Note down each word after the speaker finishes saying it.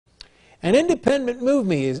An independent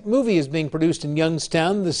movie is being produced in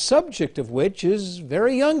Youngstown, the subject of which is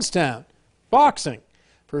very Youngstown, boxing.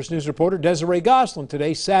 First News reporter Desiree Gosselin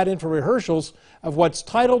today sat in for rehearsals of what's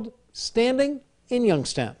titled Standing in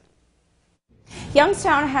Youngstown.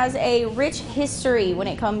 Youngstown has a rich history when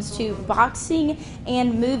it comes to boxing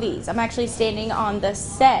and movies. I'm actually standing on the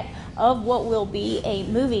set of what will be a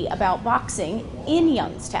movie about boxing in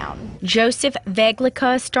Youngstown. Joseph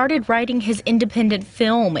Veglica started writing his independent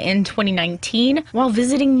film in 2019 while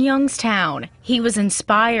visiting Youngstown. He was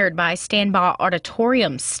inspired by Standby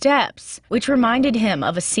Auditorium steps, which reminded him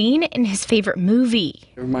of a scene in his favorite movie.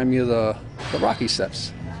 It reminded me of the Rocky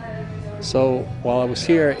steps. So while I was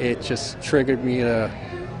here, it just triggered me to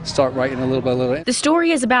start writing a little bit. The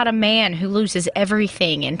story is about a man who loses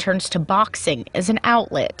everything and turns to boxing as an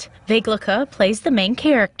outlet. Veglica plays the main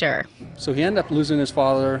character. So he ended up losing his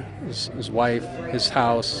father, his wife, his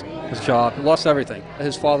house, his job. He lost everything.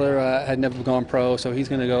 His father had never gone pro, so he's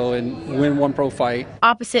going to go and win one pro fight.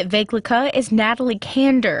 Opposite Veglica is Natalie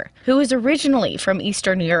Kander, who is originally from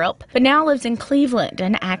Eastern Europe, but now lives in Cleveland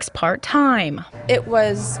and acts part-time. It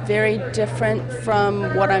was very different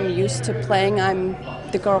from what I'm used to playing. I'm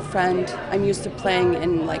the girlfriend. I'm used to playing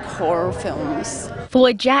in like horror films.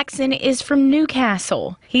 Floyd Jackson is from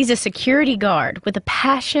Newcastle. He's a security guard with a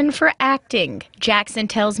passion for acting. Jackson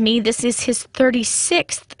tells me this is his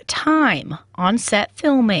 36th time on set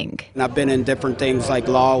filming. And I've been in different things like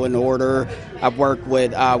Law and Order. I've worked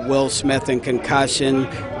with Will Smith in Concussion,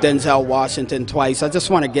 Denzel Washington twice. I just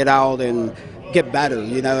want to get out and get better,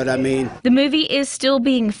 you know what I mean? The movie is still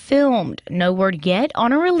being filmed. No word yet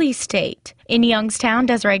on a release date. In Youngstown,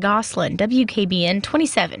 Desiree Gosselin, WKBN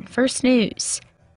 27 First News.